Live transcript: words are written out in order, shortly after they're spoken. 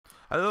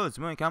Hello, it's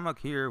Comic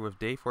here with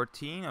day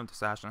 14 of the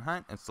Stash and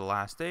Hunt. It's the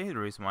last day. The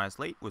reason why it's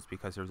late was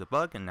because there was a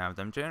bug and none of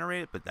them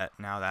generated, but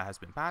now that has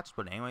been patched.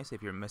 But anyways,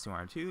 if you're missing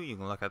one or two, you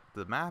can look at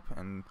the map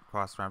and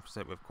cross-reference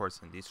it with, of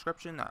course, in the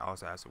description. That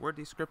also has a word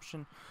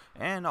description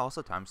and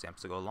also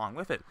timestamps to go along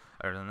with it.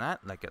 Other than that,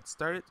 let's get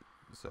started.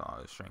 So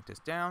I'll shrink this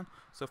down.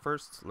 So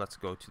first, let's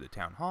go to the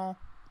town hall,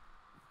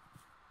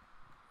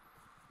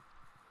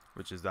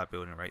 which is that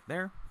building right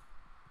there.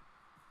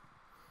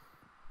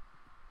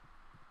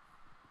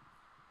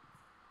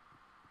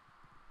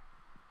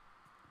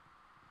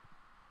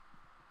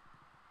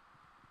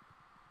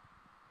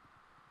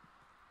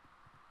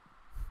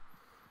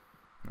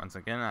 Once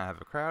again, I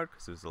have a crowd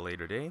because it was a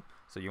later day,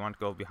 so you want to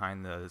go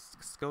behind the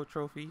skill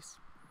trophies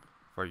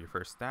for your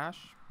first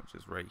stash, which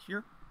is right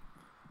here.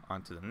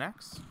 On to the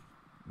next.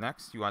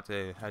 Next, you want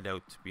to head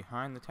out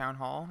behind the town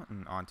hall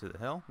and onto the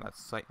hill.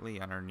 That's slightly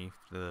underneath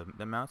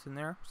the mountain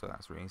there, so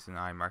that's the reason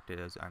I marked it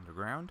as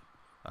underground.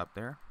 Up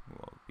there,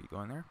 we'll be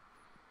going there.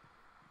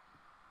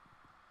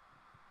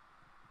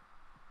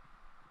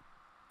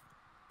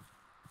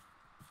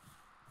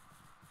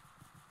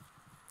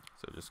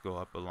 So just go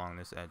up along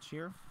this edge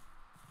here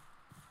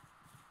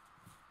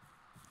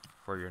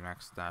for your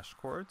next stash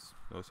cords.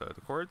 Those are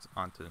the cords.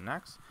 On to the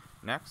next.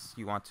 Next,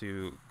 you want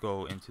to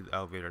go into the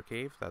elevator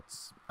cave.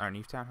 That's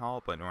underneath town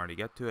hall, but in order to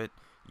get to it,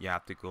 you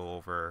have to go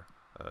over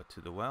to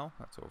the well.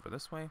 That's over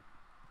this way.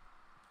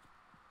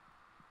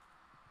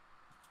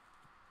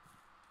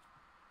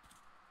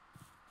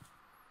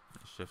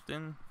 Shift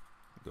in,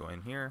 go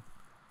in here.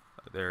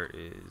 There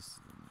is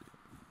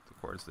the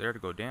cords there to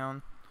go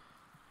down,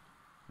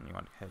 and you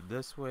want to head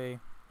this way.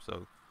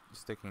 So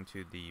sticking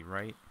to the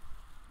right.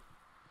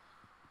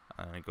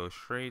 And it goes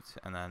straight,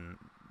 and then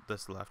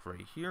this left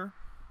right here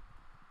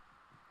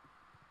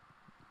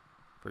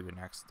for your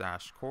next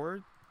stash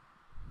cord.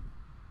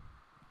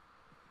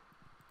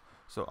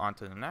 So on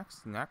to the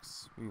next.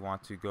 Next, we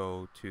want to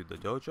go to the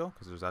dojo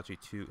because there's actually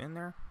two in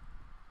there.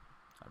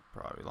 I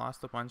probably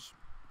lost a bunch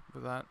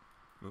with that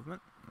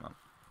movement. Well,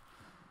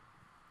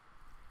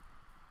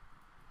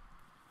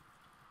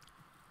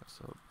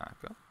 so back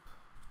up.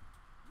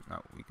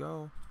 Now we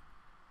go.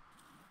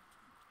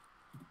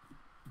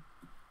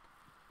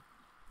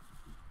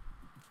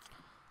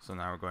 So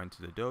now we're going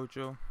to the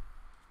dojo.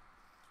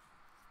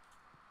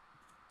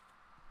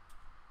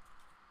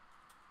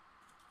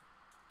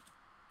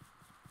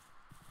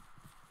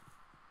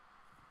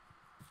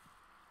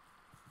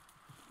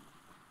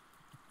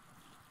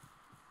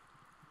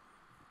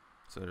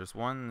 So there's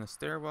one in the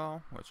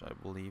stairwell, which I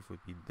believe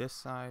would be this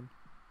side.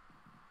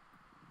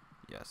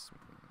 Yes,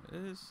 it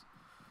is.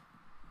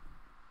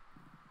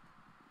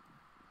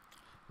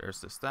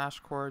 There's the stash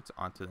cords.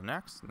 On to the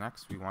next.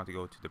 Next, we want to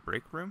go to the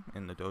break room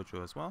in the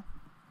dojo as well.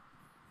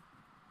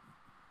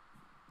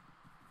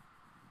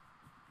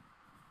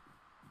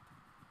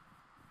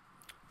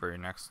 For your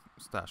next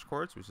stash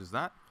cords, which is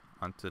that.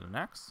 On to the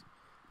next.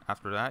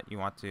 After that, you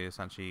want to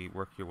essentially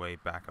work your way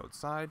back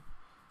outside.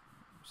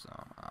 So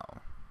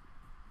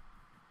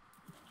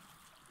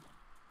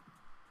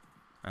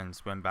and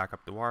swim back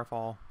up the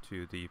waterfall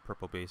to the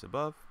purple base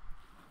above.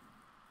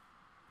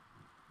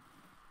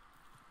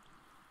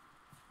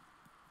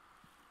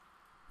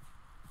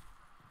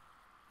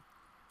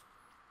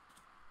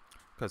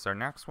 Because our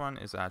next one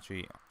is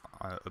actually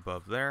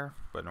above there,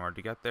 but in order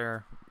to get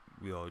there,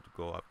 we'll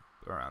go up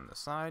around the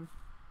side.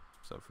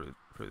 So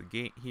for the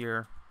gate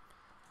here,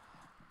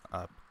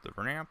 up the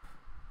ramp,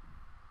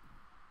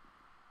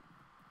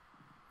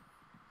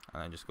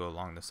 and then just go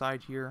along the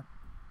side here,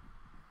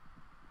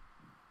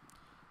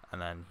 and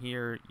then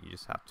here you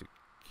just have to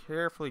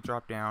carefully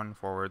drop down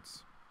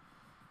forwards,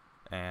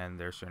 and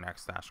there's your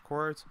next stash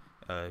cords.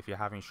 If you're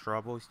having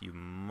troubles, you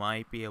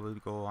might be able to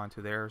go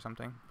onto there or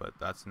something, but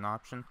that's an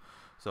option.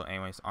 So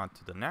anyways, on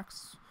to the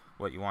next.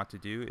 What you want to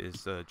do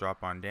is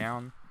drop on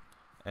down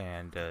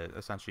and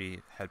essentially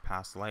head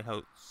past the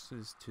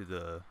lighthouses to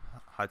the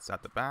huts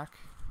at the back.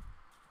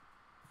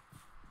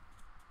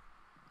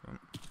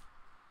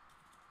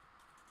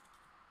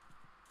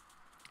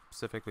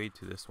 Specifically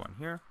to this one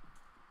here.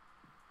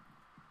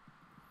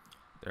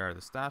 There are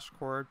the stash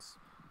cords.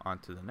 On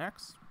to the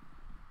next.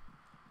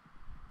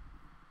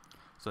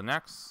 So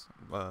next,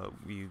 we'll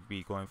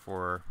be going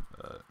for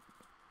a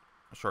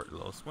short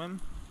little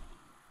swim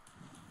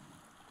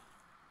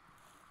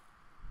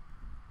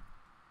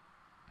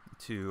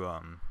to,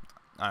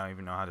 I don't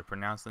even know how to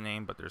pronounce the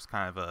name, but there's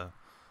kind of a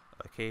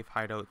cave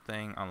hideout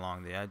thing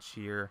along the edge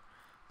here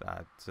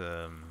that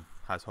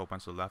has a whole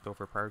bunch of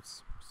leftover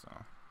parts, so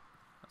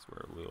that's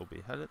where we'll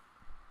be headed.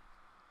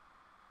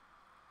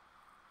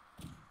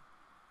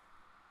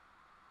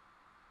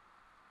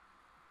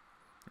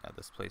 Yeah,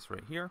 this place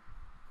right here.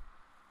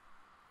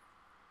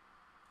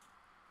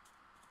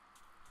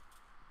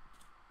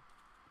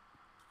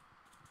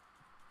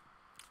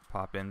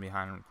 Pop in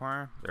behind the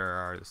corner. There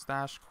are the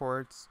stash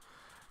cords.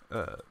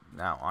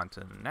 Now on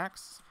to the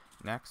next.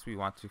 Next, we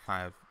want to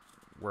kind of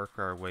work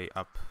our way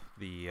up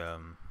the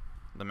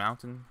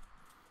mountain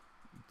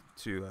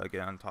to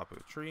get on top of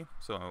a tree.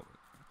 So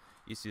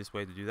easiest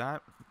way to do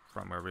that,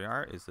 from where we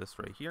are is this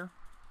right here.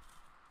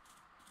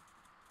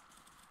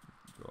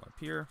 Go up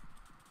here.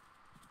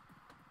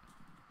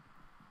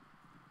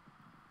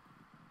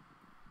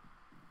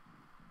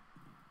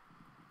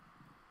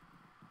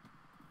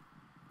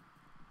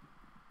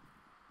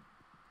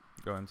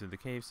 Go into the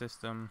cave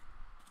system.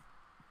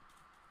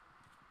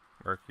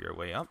 Work your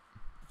way up.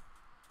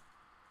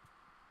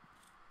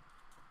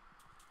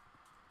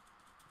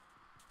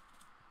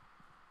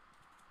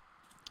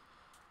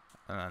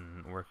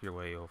 And then work your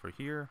way over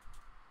here.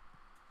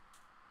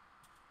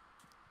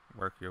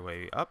 Work your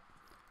way up.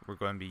 We're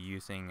going to be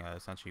using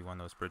essentially one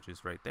of those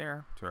bridges right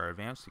there to our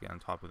advantage to get on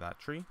top of that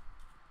tree.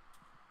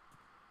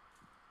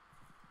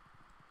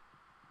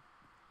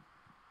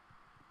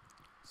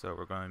 So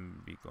we're going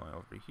to be going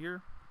over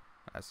here.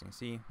 As you can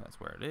see, that's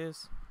where it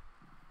is.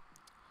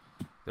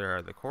 There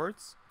are the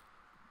cords.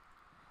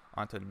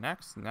 On to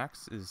next.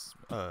 Next is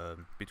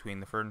between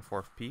the third and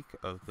fourth peak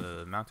of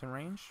the mountain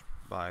range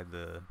by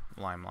the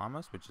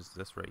llamas, which is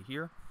this right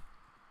here.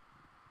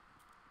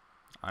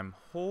 I'm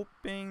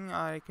hoping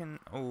I can...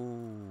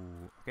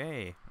 Oh,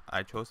 okay.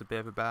 I chose a bit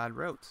of a bad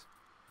route.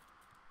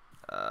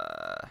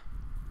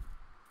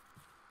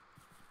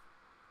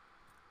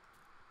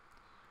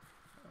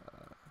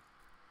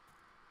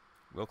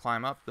 We'll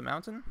climb up the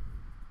mountain.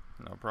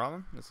 No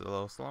problem. This is a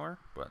little slower,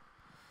 but...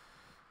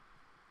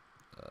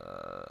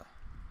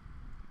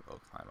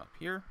 we'll climb up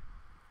here.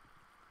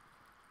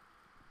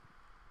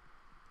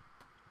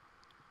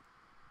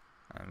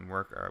 And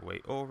work our way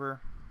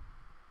over.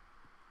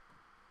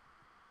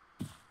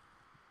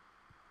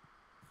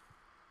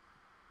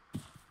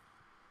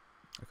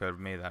 I could have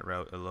made that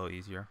route a little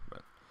easier,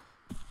 but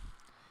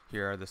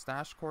here are the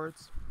stash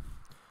cords.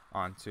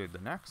 On to the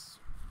next.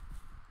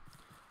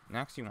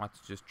 Next, you want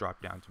to just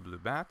drop down to Blue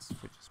Bats,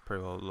 which is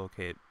pretty well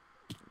located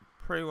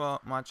pretty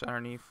well much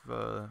underneath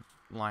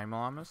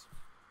llamas.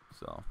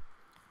 So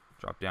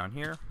drop down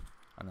here,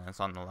 and then it's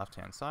on the left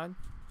hand side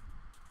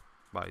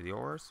by the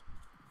ores.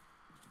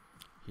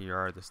 Here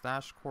are the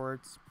stash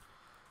cords.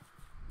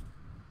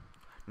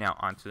 Now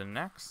on to the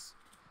next.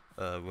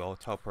 We'll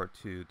teleport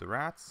to the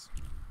rats.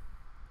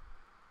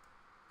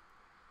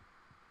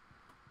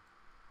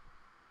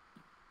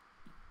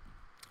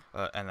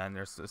 And then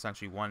there's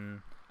essentially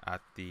one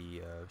at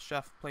the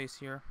chef place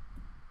here.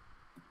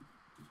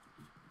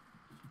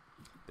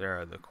 There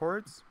are the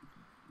cords.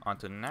 On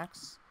to the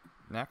next.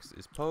 Next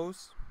is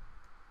pose.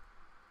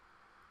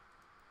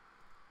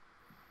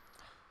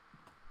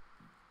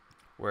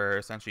 We're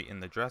essentially in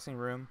the dressing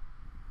room,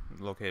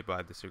 located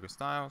by the Secret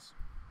Styles.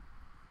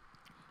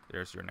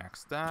 There's your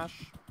next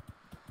stash.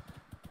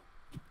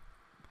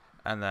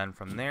 And then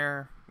from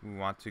there, we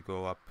want to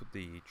go up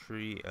the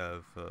tree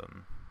of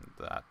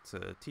that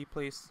tea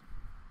place.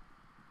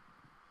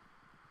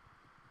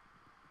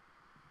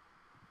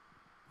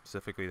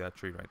 Specifically that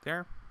tree right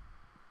there.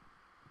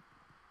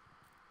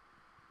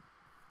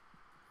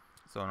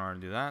 So in order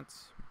to do that,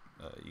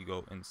 you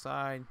go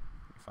inside,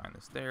 you find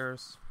the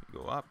stairs, you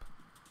go up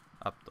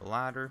the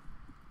ladder,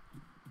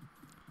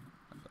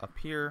 up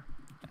here,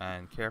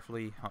 and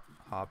carefully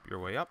hop your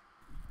way up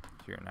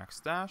to your next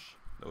stash.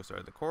 Those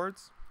are the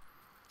cords.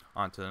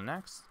 On to the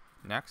next.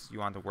 Next, you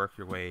want to work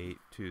your way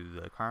to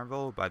the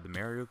Carnival by the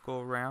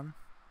merry-go-round.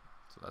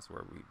 So that's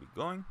where we'd be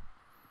going.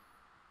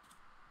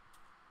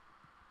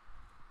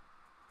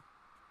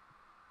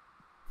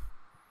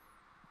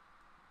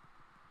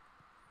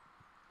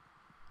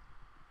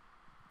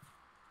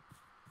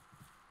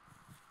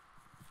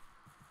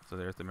 So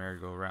there's the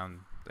merry-go-round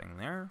thing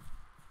there.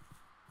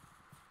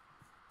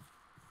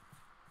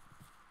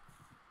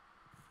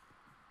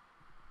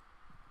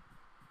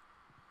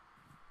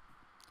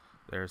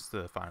 There's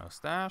the final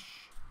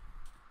stash.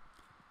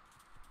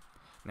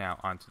 Now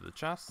onto the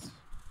chest,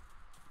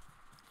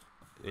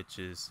 which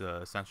is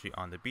essentially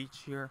on the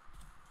beach here.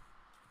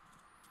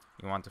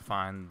 You want to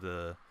find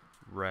the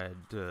red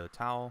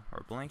towel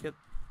or blanket.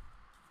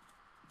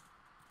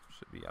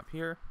 Should be up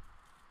here.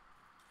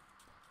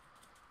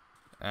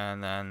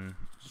 And then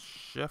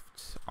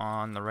shift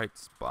on the right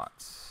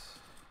spot.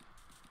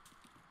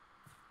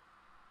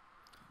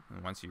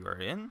 And once you are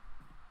in,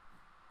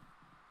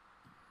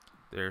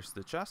 there's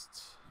the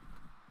chest.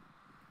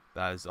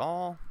 That is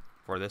all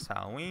for this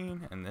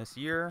Halloween and this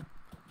year.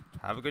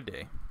 Have a good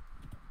day.